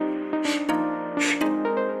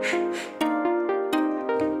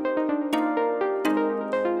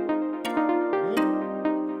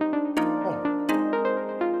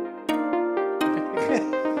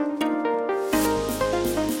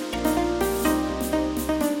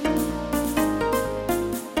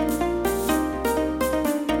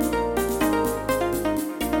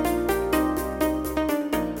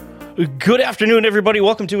Good afternoon, everybody.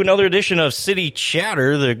 Welcome to another edition of City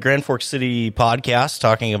Chatter, the Grand Forks City podcast,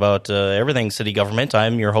 talking about everything city government.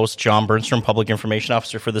 I'm your host, John Bernstrom, Public Information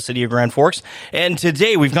Officer for the City of Grand Forks. And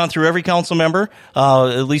today we've gone through every council member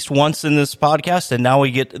at least once in this podcast, and now we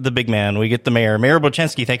get the big man. We get the mayor. Mayor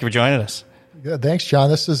Bochenski, thank you for joining us. Good, thanks,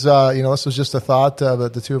 John. This is, this was just a thought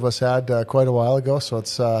that the two of us had quite a while ago. So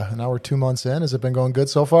it's now we're 2 months in. Has it been going good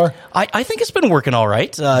so far? I think it's been working all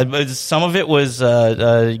right. Some of it was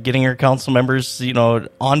getting our council members,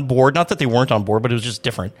 on board. Not that they weren't on board, but it was just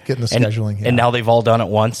different. Getting the scheduling, and now they've all done it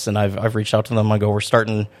once. And I've reached out to them. I go, we're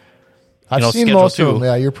starting. I've seen most of them.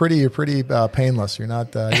 Yeah, you're pretty painless. You're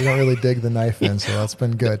not. You don't really dig the knife in, so that's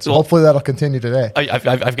been good. So hopefully that'll continue today.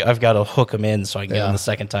 I've got to hook them in so I can get them the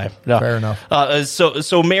second time. No. Fair enough.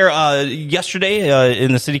 So Mayor, yesterday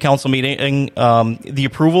in the city council meeting, the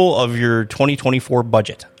approval of your 2024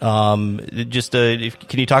 budget. Can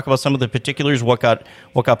you talk about some of the particulars? What got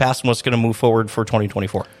passed and what's going to move forward for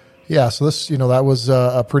 2024? Yeah, so this, that was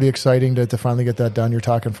pretty exciting to finally get that done. You're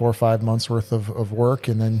talking 4 or 5 months worth of work,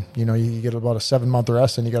 and then, you get about a 7-month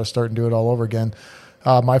rest, and you got to start and do it all over again.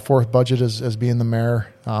 My fourth budget as being the mayor.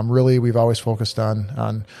 Really, we've always focused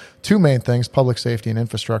on two main things, public safety and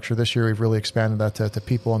infrastructure. This year, we've really expanded that to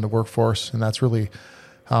people and the workforce, and that's really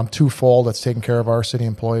twofold. That's taking care of our city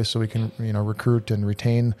employees so we can, recruit and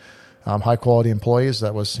retain high-quality employees.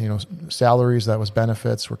 That was, salaries, that was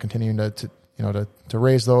benefits. We're continuing to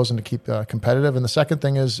raise those and to keep competitive. And the second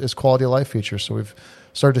thing is quality of life features. So we've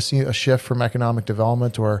started to see a shift from economic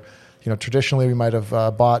development where, traditionally we might have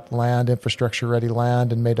bought land, infrastructure-ready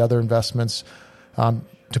land, and made other investments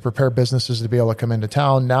to prepare businesses to be able to come into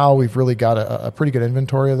town. Now we've really got a pretty good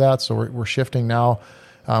inventory of that. So we're shifting now.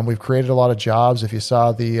 We've created a lot of jobs. If you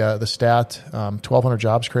saw the stat, 1,200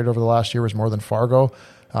 jobs created over the last year was more than Fargo,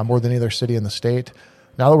 more than either city in the state.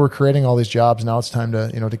 Now that we're creating all these jobs, now it's time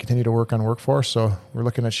to to continue to work on workforce. So we're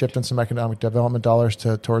looking at shifting some economic development dollars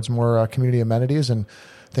towards more community amenities and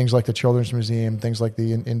things like the Children's Museum, things like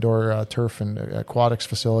the indoor turf and aquatics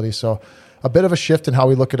facility. So a bit of a shift in how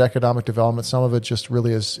we look at economic development. Some of it just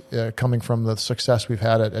really is coming from the success we've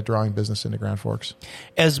had at drawing business into Grand Forks.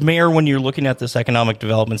 As mayor, when you're looking at this economic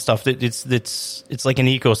development stuff, it's like an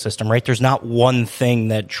ecosystem, right? There's not one thing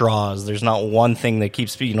that draws. There's not one thing that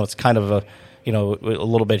keeps, it's kind of a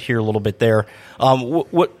little bit here, a little bit there.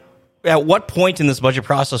 At what point in this budget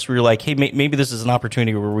process were you like, hey, maybe this is an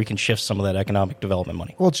opportunity where we can shift some of that economic development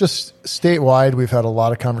money? Well, just statewide, we've had a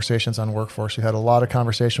lot of conversations on workforce. We've had a lot of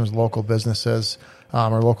conversations with local businesses,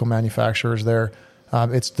 or local manufacturers there.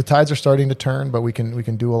 The tides are starting to turn, but we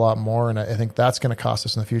can do a lot more, and I think that's going to cost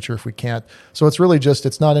us in the future if we can't. So it's really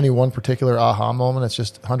it's not any one particular aha moment. It's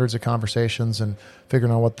just hundreds of conversations and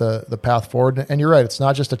figuring out what the path forward. And you're right, it's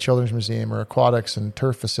not just a children's museum or aquatics and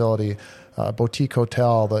turf facility, boutique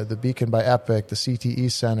hotel, the Beacon by Epic, the CTE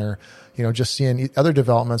Center. Just seeing other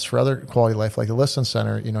developments for other quality of life, like the Listen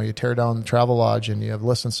Center. You tear down the Travel Lodge and you have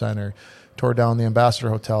Listen Center. Tore down the Ambassador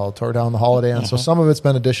Hotel. Tore down the Holiday Inn. So some of it's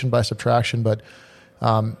been addition by subtraction, but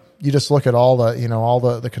you just look at all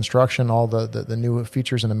the construction, all the new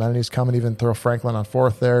features and amenities coming, even throw Franklin on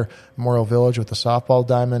 4th there, Memorial Village with the softball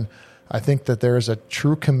diamond. I think that there is a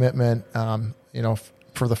true commitment,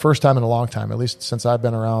 for the first time in a long time, at least since I've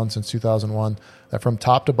been around since 2001, that from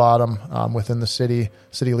top to bottom within the city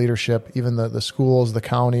leadership, even the schools, the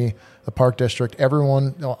county, the park district,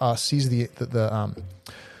 everyone sees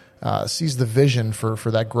sees the vision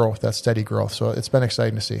for that growth, that steady growth. So it's been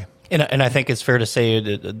exciting to see. And I think it's fair to say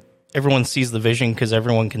that everyone sees the vision because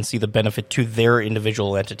everyone can see the benefit to their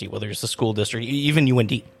individual entity, whether it's the school district, even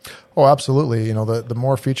UND. Oh, absolutely. The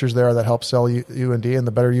more features there are that help sell UND, and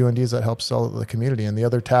the better UNDs that help sell the community. And the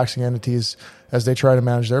other taxing entities, as they try to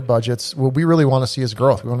manage their budgets, what we really want to see is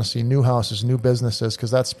growth. We want to see new houses, new businesses,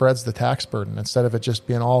 because that spreads the tax burden. Instead of it just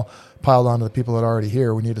being all piled onto the people that are already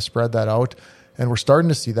here, we need to spread that out. And we're starting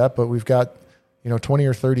to see that, but we've got 20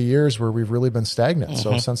 or 30 years where we've really been stagnant. Mm-hmm.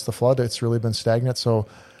 So since the flood, it's really been stagnant. So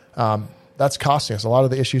that's costing us. A lot of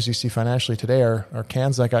the issues you see financially today are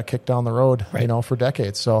cans that got kicked down the road, right, for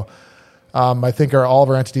decades. So I think all of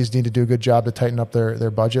our entities need to do a good job to tighten up their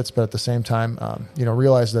budgets, but at the same time,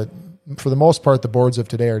 realize that for the most part, the boards of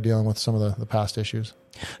today are dealing with some of the past issues.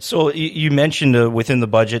 So you mentioned within the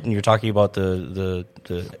budget, and you're talking about the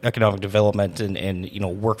economic development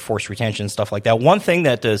and workforce retention and stuff like that. One thing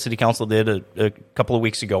that City Council did a couple of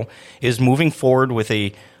weeks ago is moving forward with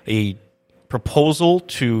a proposal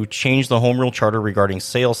to change the home rule charter regarding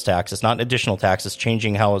sales tax. It's not an additional tax. It's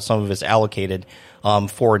changing how some of it's allocated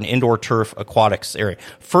for an indoor turf aquatics area.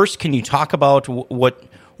 First, can you talk about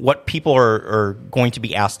what people are going to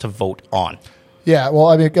be asked to vote on? Yeah, well,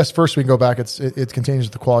 I mean, I guess first we can go back. It continues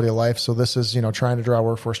with the quality of life. So this is, trying to draw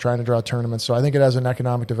workforce, trying to draw tournaments. So I think it has an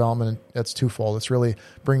economic development. It's twofold. It's really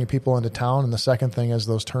bringing people into town. And the second thing is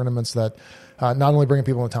those tournaments that not only bringing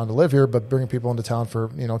people into town to live here, but bringing people into town for,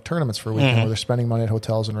 tournaments for a weekend where they're spending money at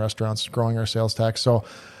hotels and restaurants, growing our sales tax. So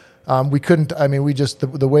we couldn't, we just,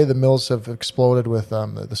 the way the mills have exploded with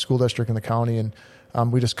the school district and the county, and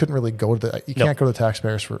we just couldn't really go to you can't go to the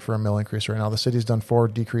taxpayers for a mill increase right now. The city's done 4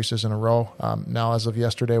 decreases in a row now as of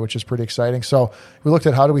yesterday, which is pretty exciting. So we looked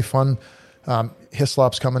at how do we fund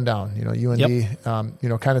Hislop's coming down. UND,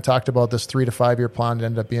 kind of talked about this 3 to 5 year plan. It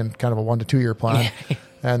ended up being kind of a 1 to 2 year plan.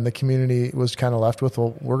 And the community was kind of left with,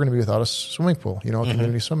 well, we're going to be without a swimming pool, a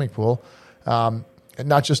community swimming pool. And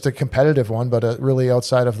not just a competitive one, but really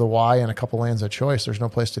outside of the Y and a couple lanes at choice. There's no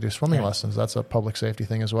place to do swimming lessons. That's a public safety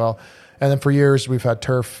thing as well. And then for years, we've had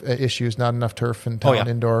turf issues, not enough turf in town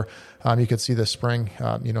indoor. You could see this spring,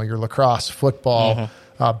 your lacrosse, football,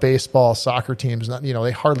 baseball, soccer teams,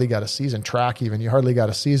 they hardly got a season. Track even, you hardly got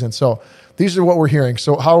a season. So these are what we're hearing.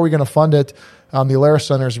 So how are we going to fund it? The Alaris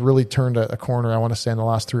Center's really turned a corner, I want to say, in the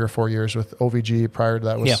last 3 or 4 years with OVG. Prior to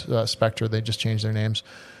that was Spectre. They just changed their names.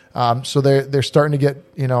 So they're starting to get,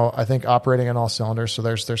 I think operating on all cylinders. So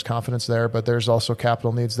there's confidence there, but there's also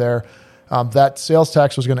capital needs there. That sales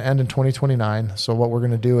tax was going to end in 2029. So what we're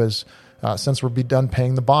going to do is, since we'll be done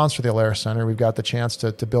paying the bonds for the Alaris Center, we've got the chance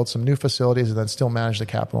to build some new facilities and then still manage the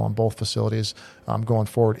capital on both facilities going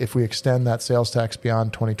forward if we extend that sales tax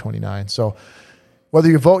beyond 2029. So whether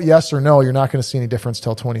you vote yes or no, you're not going to see any difference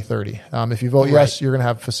till 2030. If you vote yes, you're going to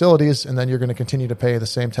have facilities, and then you're going to continue to pay the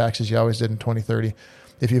same taxes you always did in 2030.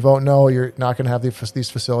 If you vote no, you're not going to have these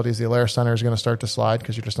facilities. The Alaris Center is going to start to slide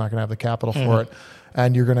because you're just not going to have the capital for it.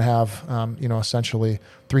 And you're going to have, essentially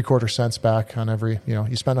 3/4 cents back on every,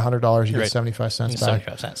 you spend $100, you get 75 cents back.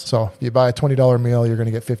 75 cents. So you buy a $20 meal, you're going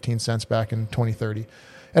to get 15 cents back in 2030.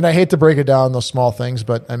 And I hate to break it down, those small things,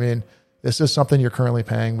 but this is something you're currently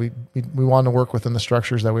paying. We want to work within the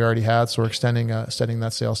structures that we already had. So we're extending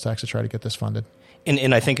that sales tax to try to get this funded.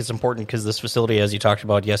 And I think it's important because this facility, as you talked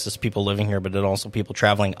about, yes, it's people living here, but it's also people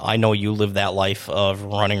traveling. I know you live that life of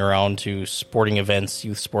running around to sporting events,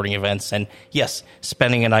 youth sporting events, and yes,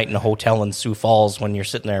 spending a night in a hotel in Sioux Falls when you're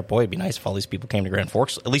sitting there. Boy, it'd be nice if all these people came to Grand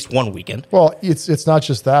Forks at least one weekend. Well, it's not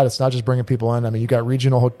just that. It's not just bringing people in. You got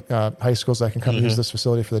regional high schools that can come use this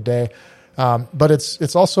facility for the day. But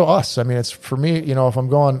it's also us. It's for me, if I'm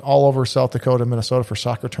going all over South Dakota, Minnesota for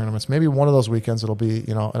soccer tournaments, maybe one of those weekends it'll be,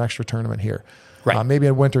 an extra tournament here. Right. Maybe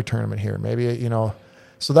a winter tournament here. Maybe,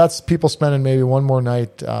 so that's people spending maybe one more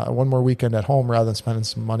night, one more weekend at home rather than spending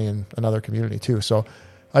some money in another community too. So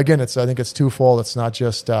again, I think it's twofold. It's not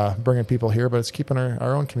just bringing people here, but it's keeping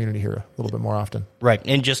our own community here a little bit more often. Right.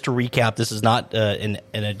 And just to recap, this is not an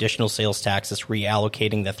additional sales tax. It's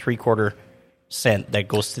reallocating the 3/4 cent that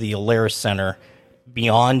goes to the Alaris Center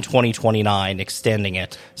beyond 2029, extending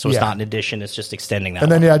it. So it's not an addition, it's just extending that.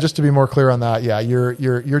 And then, just to be more clear on that,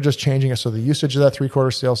 you're just changing it so the usage of that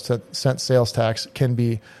 3/4 cent sales tax can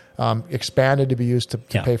be expanded to be used to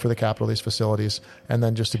pay for the capital of these facilities, and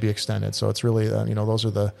then just to be extended. So it's really, those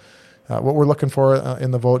are the what we're looking for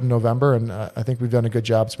in the vote in November. And I think we've done a good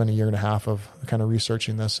job. It's been a year and a half of kind of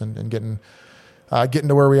researching this and getting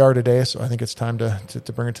to where we are today. So I think it's time to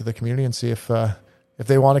bring it to the community and see if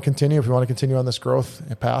they want to continue, if we want to continue on this growth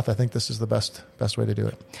path. I think this is the best way to do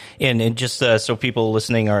it. And just so people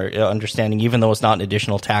listening are understanding, even though it's not an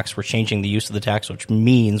additional tax, we're changing the use of the tax, which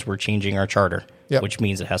means we're changing our charter, which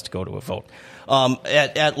means it has to go to a vote.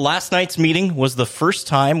 At last night's meeting was the first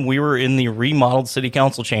time we were in the remodeled city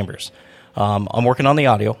council chambers. I'm working on the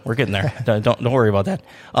audio. We're getting there. Don't worry about that.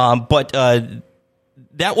 But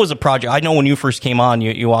that was a project. I know when you first came on,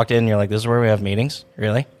 you walked in and you're like, this is where we have meetings?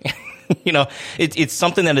 Really? It's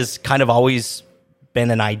something that has kind of always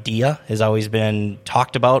been an idea, has always been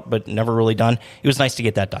talked about, but never really done. It was nice to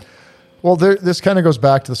get that done. Well, this kind of goes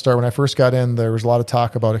back to the start. When I first got in, there was a lot of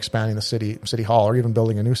talk about expanding the city hall or even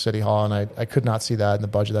building a new city hall, and I could not see that in the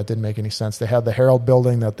budget. That didn't make any sense. They had the Herald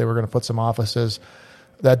building that they were going to put some offices.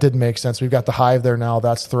 That didn't make sense. We've got the Hive there now.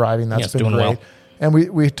 That's thriving. That's been great. Well. And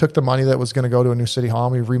we took the money that was going to go to a new city hall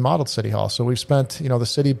and we remodeled city hall. So we've spent, the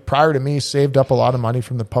city prior to me saved up a lot of money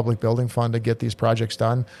from the public building fund to get these projects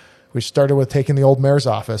done. We started with taking the old mayor's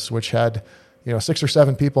office, which had, 6 or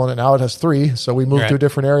 7 people in it. Now it has 3. So we moved to a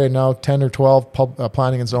different area. Now 10 or 12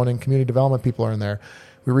 planning and zoning, community development people are in there.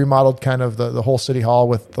 We remodeled kind of the whole city hall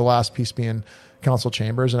with the last piece being council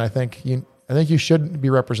chambers. And I think I think you should be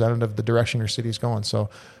representative of the direction your city's going. So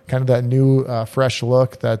kind of that new, fresh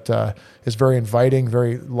look that is very inviting,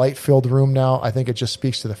 very light-filled room now. I think it just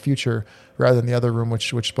speaks to the future rather than the other room,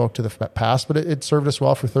 which spoke to the past. But it served us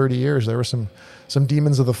well for 30 years. There were some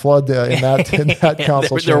demons of the flood in that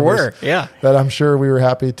council there were, yeah. That I'm sure we were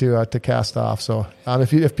happy to cast off. So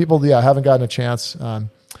if people haven't gotten a chance,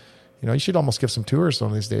 you should almost give some tours one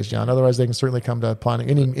of these days, John. Otherwise, they can certainly come to planning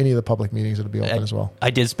any of the public meetings that'll be open as well. I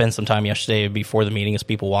did spend some time yesterday before the meeting as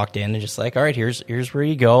people walked in and just like, all right, here's where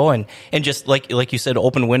you go. And just like you said,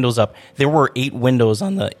 open windows up. There were 8 windows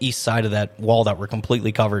on the east side of that wall that were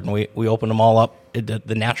completely covered, and we opened them all up.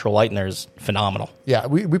 The natural light in there is phenomenal. Yeah,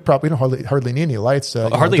 we probably don't hardly need any lights.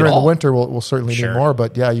 Hardly during at all. The winter, we'll certainly need more.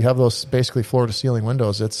 But yeah, you have those basically floor to ceiling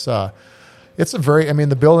windows. It's a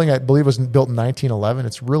the building, I believe, was built in 1911.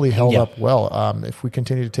 It's really held up well. If we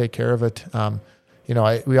continue to take care of it,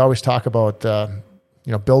 we always talk about,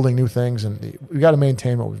 building new things, and we got to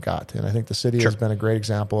maintain what we've got. And I think the city has been a great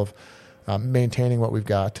example of maintaining what we've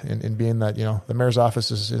got and being that, the mayor's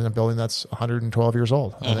office is in a building that's 112 years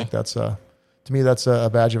old. I think that's to me, that's a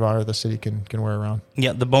badge of honor the city can wear around.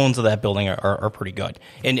 Yeah, the bones of that building are pretty good,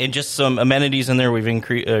 and just some amenities in there. We've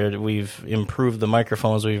improved the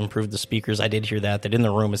microphones, we've improved the speakers. I did hear that in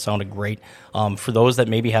the room it sounded great. For those that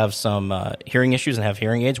maybe have some hearing issues and have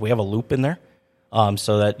hearing aids, we have a loop in there,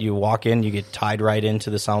 so that you walk in, you get tied right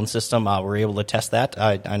into the sound system. We're able to test that.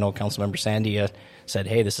 I know Councilmember Sandy said,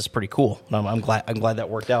 "Hey, this is pretty cool." And I'm glad that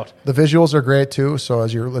worked out. The visuals are great too. So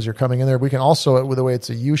as you're coming in there, we can also, with the way it's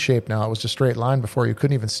a U shape now, it was a straight line before. You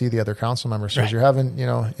couldn't even see the other council members. So as you're having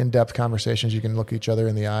in-depth conversations, you can look each other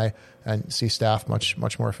in the eye and see staff much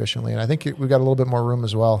more efficiently. And I think we've got a little bit more room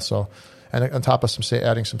as well. So, and on top of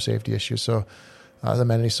adding some safety issues, so the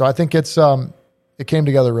amenities. So I think it came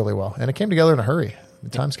together really well, and it came together in a hurry. The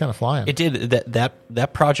time's kind of flying. It did.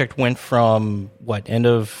 That project went from end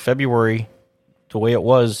of February, the way it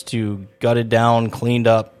was, to gutted down, cleaned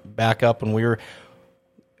up, back up, and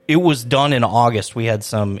it was done in August. We had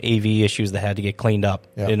some AV issues that had to get cleaned up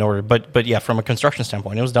in order, but yeah, from a construction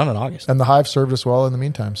standpoint, it was done in August. And the Hive served us well in the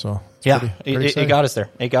meantime, so it got us there.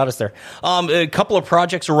 It got us there. A couple of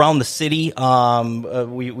projects around the city.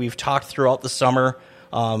 We've talked throughout the summer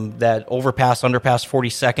that underpass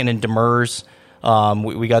 42nd and Demers.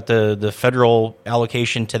 We got the federal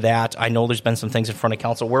allocation to that. I know there's been some things in front of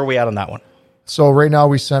council. Where are we at on that one? So right now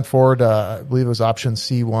we sent forward, I believe it was option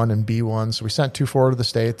C1 and B1. So we sent 2 forward to the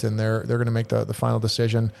state, and they're going to make the final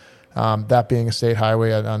decision. That being a state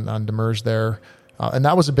highway on Demers there. And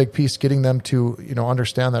that was a big piece, getting them to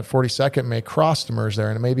understand that 42nd may cross Demers there,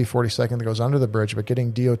 and it may be 42nd that goes under the bridge, but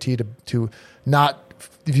getting DOT to not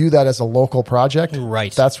view that as a local project.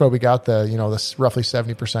 Right. That's why we got this roughly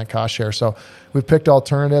 70% cost share. So we've picked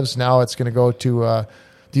alternatives. Now it's going to go to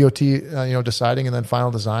DOT, deciding, and then final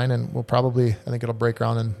design, and I think it'll break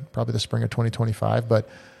ground in probably the spring of 2025. But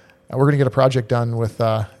we're going to get a project done with,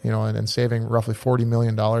 and saving roughly $40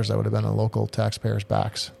 million that would have been on local taxpayers'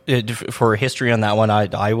 backs. For history on that one,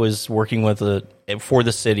 I was working for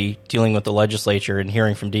the city, dealing with the legislature and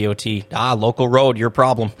hearing from DOT, local road, your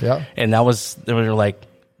problem. Yeah. And they were like,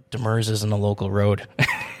 Demers isn't a local road.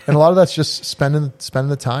 And a lot of that's just spending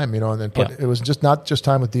the time, and then it was just not just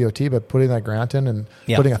time with DOT, but putting that grant in and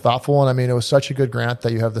putting a thoughtful one. I mean, it was such a good grant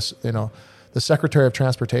that you have this, the Secretary of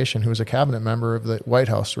Transportation, who is a cabinet member of the White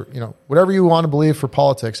House, whatever you want to believe for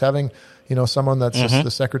politics, having, someone that's just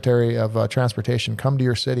the Secretary of Transportation come to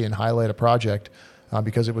your city and highlight a project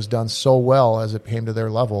because it was done so well as it came to their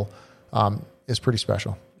level is pretty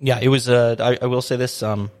special. Yeah, it was, I will say this,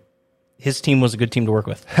 his team was a good team to work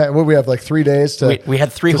with. Well, we have like 3 days to we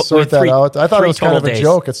had to sort that out. I thought it was kind of a days.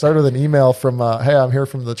 Joke. It started with an email from, hey, I'm here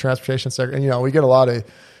from the Transportation Secretary. And, we get a lot of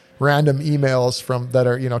random emails that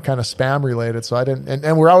are, kind of spam related. So I didn't,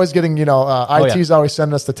 and we're always getting, IT's always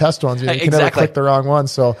sending us the test ones. You can never click the wrong one.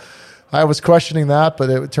 So I was questioning that, but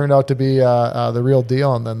it turned out to be the real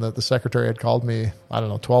deal. And then the secretary had called me,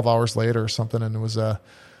 12 hours later or something. And it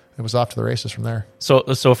was off to the races from there.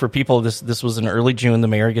 So for people, this was in early June. The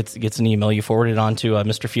mayor gets an email. You forward it on to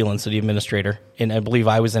Mr. Phelan, city administrator, and I believe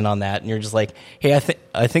I was in on that. And you're just like, hey,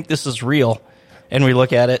 I think this is real. And we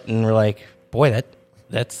look at it and we're like, boy,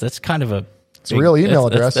 that's kind of a real email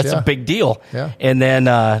address. That's a big deal. Yeah. And then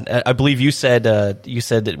I believe you said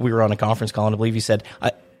that we were on a conference call, and I believe you said,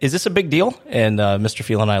 is this a big deal? And Mr.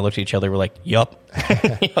 Phelan and I looked at each other. We're like, yup.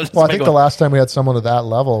 Well, I think the last time we had someone at that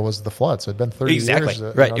level was the flood. So it'd been 30 years.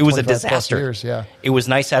 Right. It was a disaster. Years, yeah. It was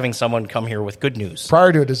nice having someone come here with good news.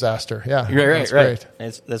 Prior to a disaster. Yeah. Right. Great.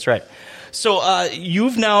 That's right. So you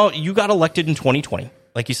got elected in 2020.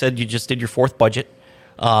 Like you said, you just did your 4th budget.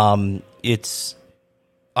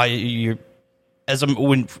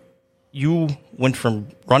 when you went from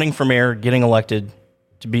running for mayor, getting elected,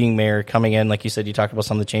 to being mayor, coming in, like you said, you talked about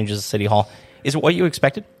some of the changes at City Hall. Is it what you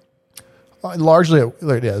expected? Largely,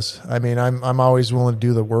 it is. I mean, I'm always willing to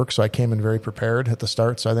do the work, so I came in very prepared at the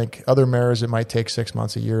start. So I think other mayors, it might take 6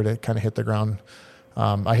 months, a year to kind of hit the ground.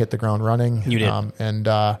 I hit the ground running. You did. And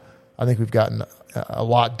I think we've gotten a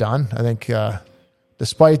lot done. I think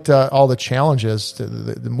despite all the challenges,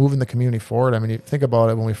 the moving the community forward, I mean, you think about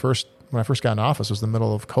it, when I first got in office, it was the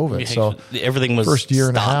middle of COVID. So everything was first year stopped.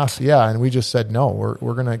 and a half. Yeah. And we just said, no,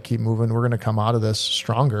 we're going to keep moving. We're going to come out of this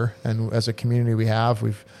stronger. And as a community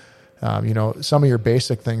we've, some of your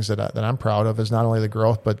basic things that I'm proud of is not only the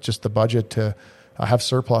growth, but just the budget to have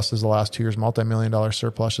surpluses the last 2 years, multi-million-dollar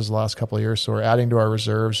surpluses the last couple of years. So we're adding to our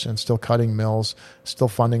reserves and still cutting mills, still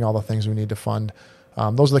funding all the things we need to fund.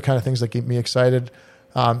 Those are the kind of things that keep me excited.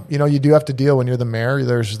 You do have to deal when you're the mayor.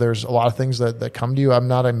 There's a lot of things that come to you. I'm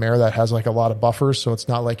not a mayor that has like a lot of buffers, so it's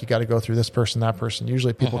not like you got to go through this person, that person.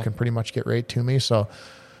 Usually people can pretty much get right to me. So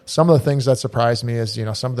some of the things that surprise me is,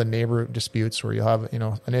 some of the neighbor disputes where you'll have,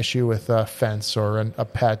 an issue with a fence or a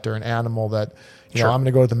pet or an animal that, Sure. I'm going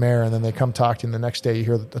to go to the mayor, and then they come talk to you, and the next day you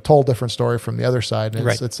hear a total different story from the other side. And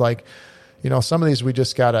it's like, some of these we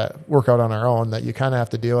just got to work out on our own that you kind of have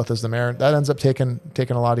to deal with as the mayor. That ends up taking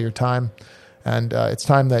a lot of your time. And it's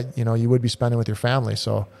time that, you would be spending with your family.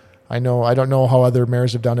 So I don't know how other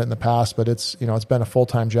mayors have done it in the past, but it's been a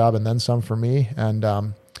full-time job and then some for me. And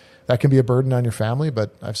that can be a burden on your family,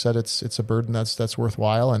 but I've said it's a burden that's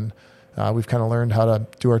worthwhile. And we've kind of learned how to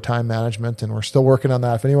do our time management, and we're still working on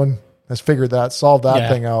that. If anyone has solved that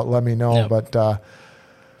thing out, let me know. Yeah. But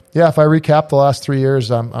if I recap the last 3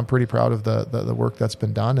 years, I'm pretty proud of the work that's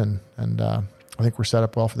been done, and I think we're set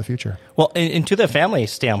up well for the future. Well, and to the family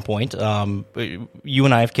standpoint, you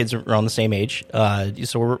and I have kids around the same age,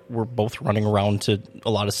 so we're both running around to a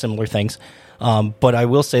lot of similar things. But I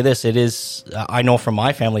will say this: it is. I know from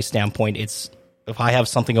my family standpoint, it's if I have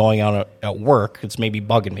something going on at work, it's maybe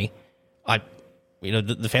bugging me.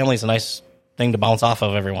 The family's a nice thing to bounce off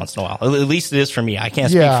of every once in a while. At least it is for me. I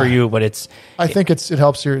can't speak for you, but I think it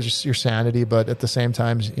helps your sanity, but at the same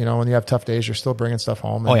time, when you have tough days, you're still bringing stuff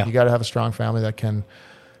home. And you got to have a strong family that can,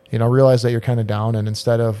 realize that you're kind of down, and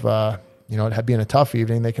instead of it being a tough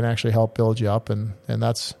evening, they can actually help build you up, and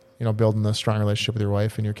that's building a strong relationship with your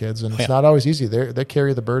wife and your kids. And it's not always easy. They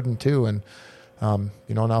carry the burden too, and now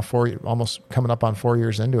almost coming up on 4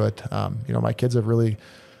 years into it, my kids have really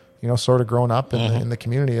sort of grown up in the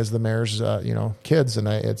community as the mayor's, kids. And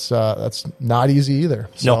that's not easy either.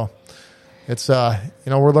 So it's,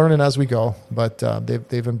 we're learning as we go, but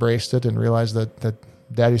they've embraced it and realized that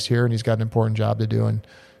daddy's here and he's got an important job to do, and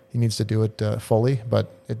he needs to do it fully,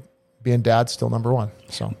 but being dad's still number one.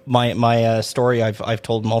 So my story I've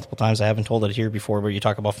told multiple times. I haven't told it here before, but you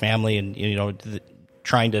talk about family and,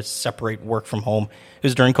 trying to separate work from home. It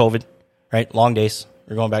was during COVID, right? Long days.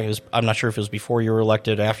 We're going back. I'm not sure if it was before you were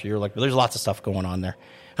elected, after you were elected, but there's lots of stuff going on there.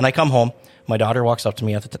 And I come home. My daughter walks up to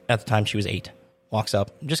me at the time she was 8. Walks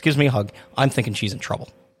up, just gives me a hug. I'm thinking she's in trouble.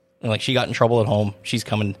 And she got in trouble at home. She's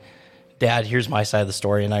coming, Dad, here's my side of the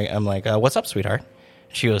story. And I'm like, what's up, sweetheart?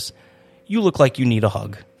 She goes, you look like you need a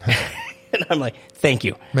hug. And I'm like, thank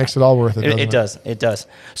you. Makes it all worth it. It does.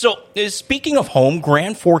 So speaking of home,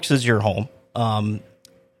 Grand Forks is your home.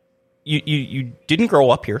 You didn't grow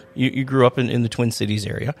up here. You grew up in the Twin Cities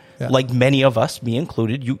area. Yeah. Like many of us, me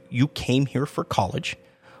included, you came here for college.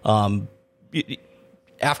 After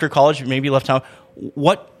college, maybe you left town.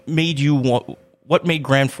 What made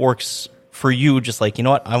Grand Forks for you just like,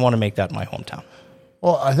 I want to make that my hometown?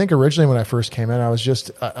 Well, I think originally when I first came in, I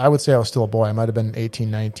would say I was still a boy. I might have been 18,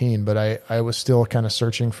 19, but I was still kind of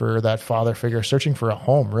searching for that father figure, searching for a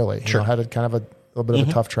home, really. Sure. I had kind of a little bit of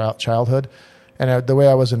a tough childhood. And the way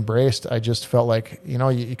I was embraced, I just felt like, you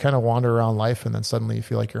kind of wander around life and then suddenly you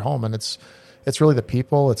feel like you're home. And it's really the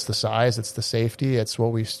people, it's the size, it's the safety, it's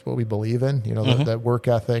what we believe in, that work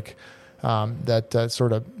ethic, that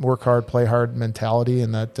sort of work hard, play hard mentality,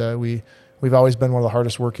 and that we've always been one of the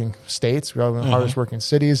hardest working states. We've always been the hardest working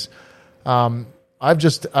cities. I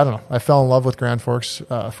fell in love with Grand Forks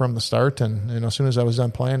from the start. And as soon as I was done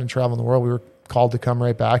playing and traveling the world, we were called to come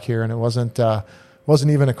right back here. And it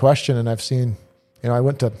wasn't even a question. And I've seen, I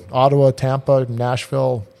went to Ottawa, Tampa,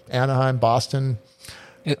 Nashville, Anaheim, Boston.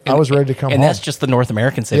 I was ready to come home. And that's just the North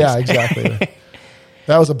American cities. Yeah, exactly.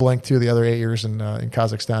 That was a blink too. The other 8 years in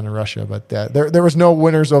Kazakhstan and Russia, but there was no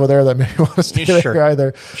winners over there that made me want to stay there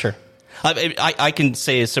either. Sure. I can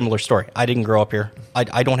say a similar story. I didn't grow up here.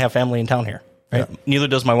 I don't have family in town here. Right? Yeah. Neither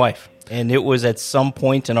does my wife. And it was at some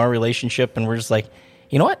point in our relationship, and we're just like,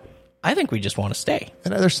 you know what? I think we just want to stay.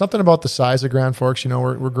 And there's something about the size of Grand Forks.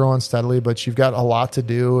 We're growing steadily, but you've got a lot to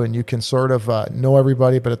do, and you can sort of know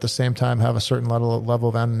everybody, but at the same time have a certain level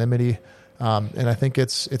of anonymity. And I think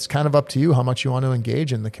it's kind of up to you how much you want to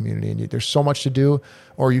engage in the community. And there's so much to do,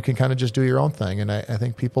 or you can kind of just do your own thing. And I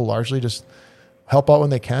think people largely just help out when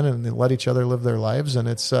they can and they let each other live their lives. And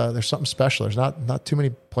it's there's something special. There's not too many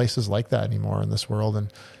places like that anymore in this world,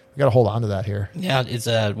 and we got to hold on to that here. Yeah, it's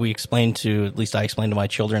at least I explained to my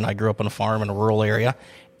children, I grew up on a farm in a rural area.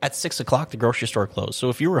 At 6:00, the grocery store closed. So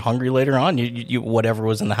if you were hungry later on, you whatever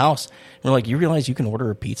was in the house, we're like, you realize you can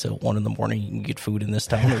order a pizza at 1 a.m. You can get food in this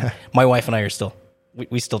town. My wife and I are still,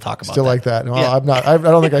 we still talk about still that. like that. Well, yeah. I'm not. I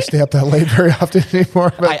don't think I stay up that late very often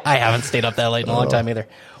anymore. But I haven't stayed up that late in a long time either.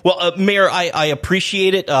 Well, Mayor, I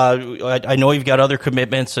appreciate it. I know you've got other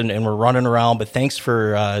commitments and we're running around, but thanks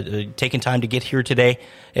for taking time to get here today.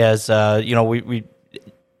 As we'll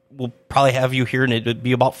probably have you here, and it'll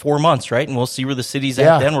be about 4 months, right? And we'll see where the city's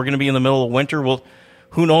at then. We're going to be in the middle of winter.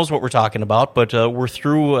 Who knows what we're talking about, but we're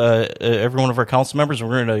through every one of our council members, and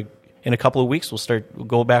we're going to, in a couple of weeks, we'll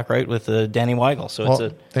go back right with Danny Weigel.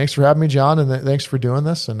 So thanks for having me, John, and thanks for doing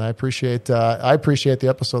this. And I appreciate the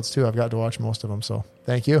episodes too. I've got to watch most of them, so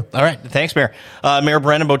thank you. All right, thanks, Mayor. Mayor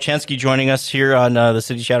Brendan Bochenski joining us here on the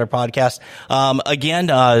City Chatter podcast.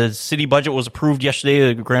 Again, city budget was approved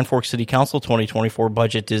yesterday. The Grand Forks City Council 2024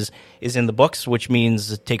 budget is in the books, which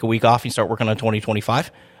means take a week off and start working on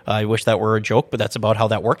 2025. I wish that were a joke, but that's about how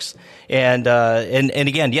that works. And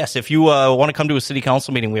again, yes, if you want to come to a city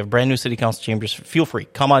council meeting, we have brand new city council chambers. Feel free,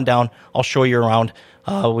 come on down. I'll show you around.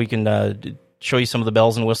 We can show you some of the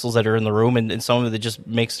bells and whistles that are in the room, and some of it just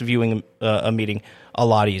makes viewing a meeting a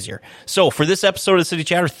lot easier. So for this episode of City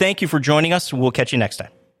Chatter, thank you for joining us. We'll catch you next time.